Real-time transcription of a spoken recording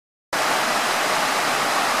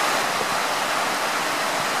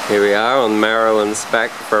Here we are on Marilyn's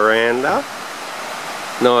back veranda.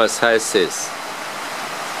 Nice house this.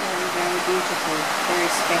 Very, very beautiful.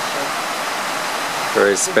 Very special.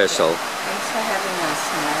 Very special. Thanks for having us,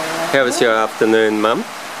 Marilyn. How was your afternoon, Mum?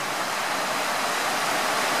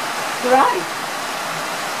 Great.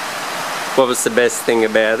 What was the best thing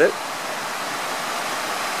about it?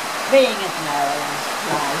 Being at Marilyn's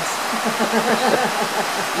place.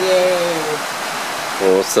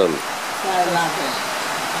 Yeah. Awesome. So lovely.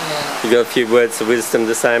 Yeah. You got a few words of wisdom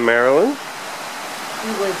to say, Marilyn?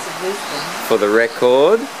 Few words of wisdom. For the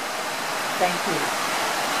record, Thank you.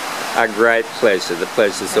 a great pleasure. The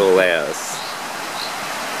pleasure's all ours.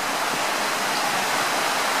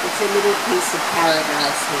 It's a little piece of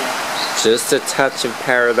paradise here. Just a touch of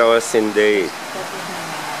paradise indeed. We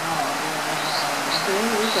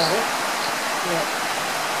got it. Yeah.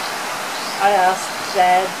 I asked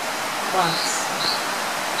Dad once,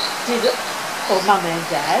 or Mum and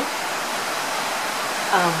Dad,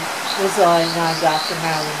 was I named after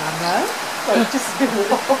Marilyn Monroe? Like just a bit of,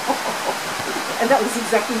 and that was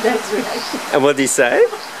exactly Dad's reaction. And what did he say?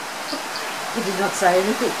 He did not say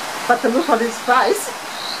anything, but the look on his face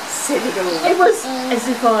said it all. It was as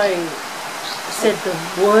if I said the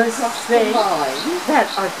worst thing that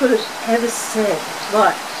I could have ever said.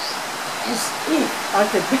 Like, as if I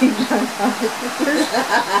could be known.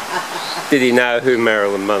 Did he know who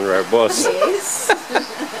Marilyn Monroe was? Yes.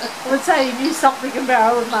 I would say he knew something about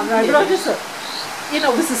Marilyn Monroe, but I just thought, you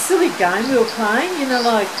know, it was a silly game we were playing, you know,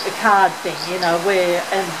 like a card thing, you know, where,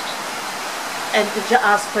 and to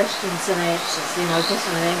ask questions and answers, you know,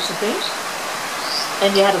 question and answer thing.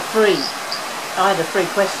 And you had I had a free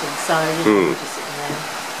question, so you were just sitting there.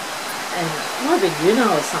 And it might have been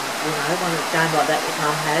or something, you know, one game like that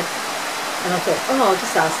Mum had. And I thought, oh, I'll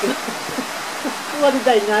just ask them. What did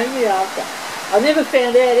they name me after? I never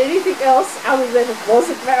found out anything else other than it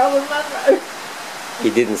wasn't Marilyn Monroe. He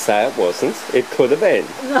didn't say it wasn't. It could have been.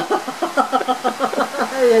 No.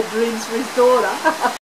 He had dreams for his daughter.